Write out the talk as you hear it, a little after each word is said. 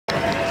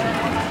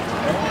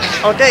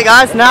Okay,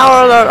 guys,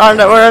 now we're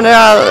on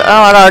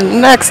our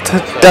next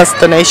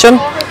destination,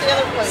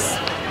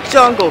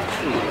 Jungle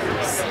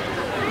Cruise.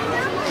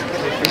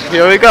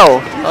 Here we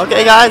go.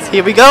 Okay, guys,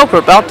 here we go.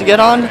 We're about to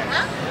get on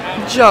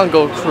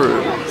Jungle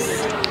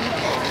Cruise.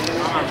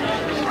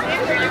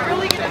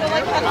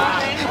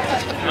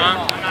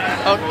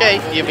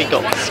 Okay, here we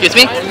go. Excuse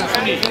me.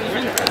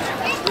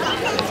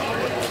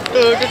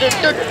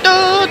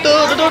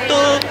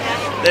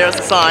 There's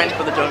a sign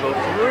for the Jungle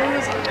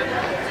Cruise.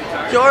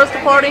 Yours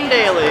departing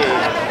daily.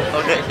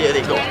 Okay, here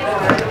they go.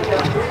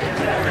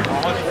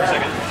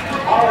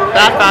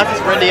 That fast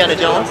is for Indiana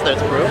Jones. There's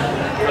proof.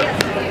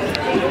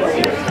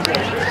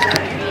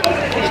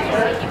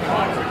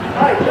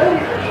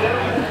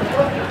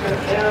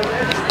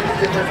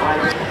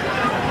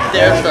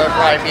 There's the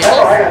ride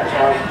vehicle.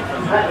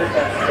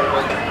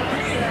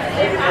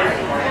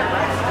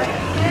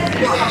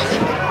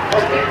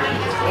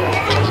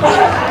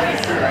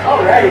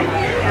 Alrighty.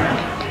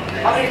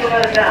 How many from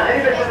out of town?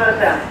 Anybody from out of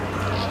town?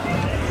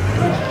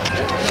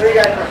 Where are you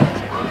guys from?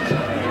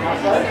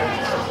 Outside?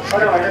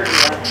 Oh no, I heard you.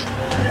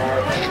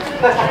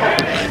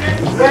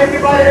 Thank you,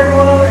 bye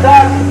everyone on the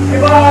top.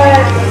 Goodbye.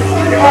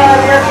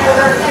 Goodbye. Yes, you'll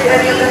never see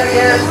any of them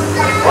again.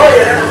 Oh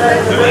yeah,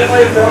 that's the way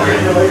place over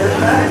here later.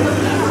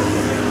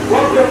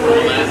 Welcome,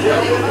 ladies and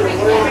gentlemen, to the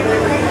Royal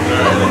Navy.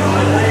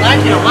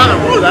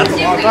 1911. Ooh, that's a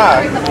long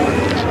time.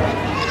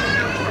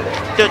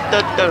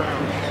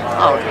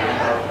 Oh.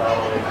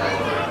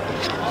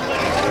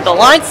 The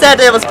line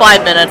said it was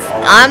 5 minutes.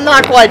 I'm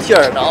not quite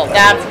sure. Oh,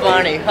 that's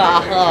funny.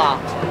 Ha ha.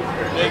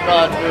 Big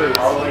Rod Cruise.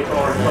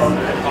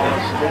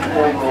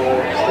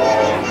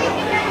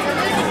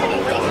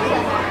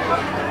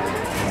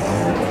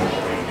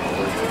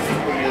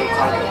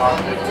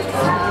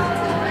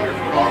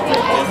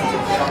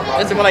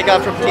 This is what I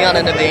got from Keanu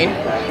and Naveen.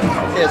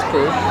 Here's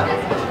proof.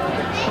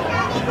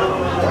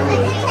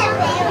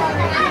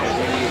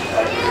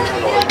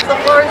 The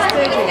first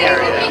staging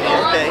area.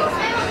 Okay.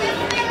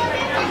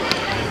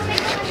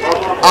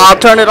 I'll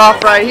turn it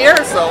off right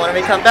here, so when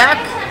we come back,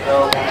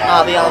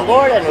 I'll be on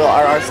board and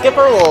our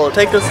skipper will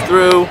take us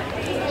through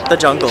the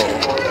jungle.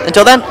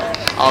 Until then,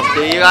 I'll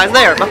see you guys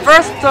there. But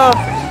first,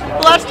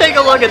 let's take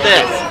a look at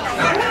this.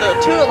 The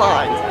two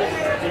lines.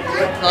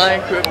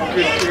 Line group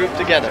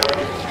together.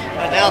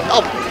 And now,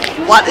 oh,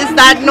 what is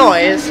that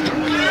noise?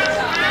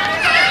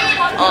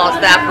 Oh,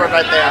 Stafford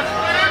right there.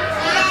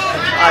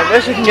 I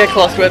wish I could get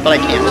close to it, but I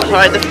can't.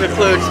 Alright, this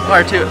concludes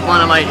part 2 of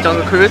one of my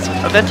Jungle Cruise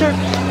adventure.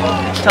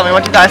 Tell me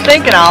what you guys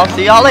think, and I'll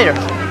see y'all later.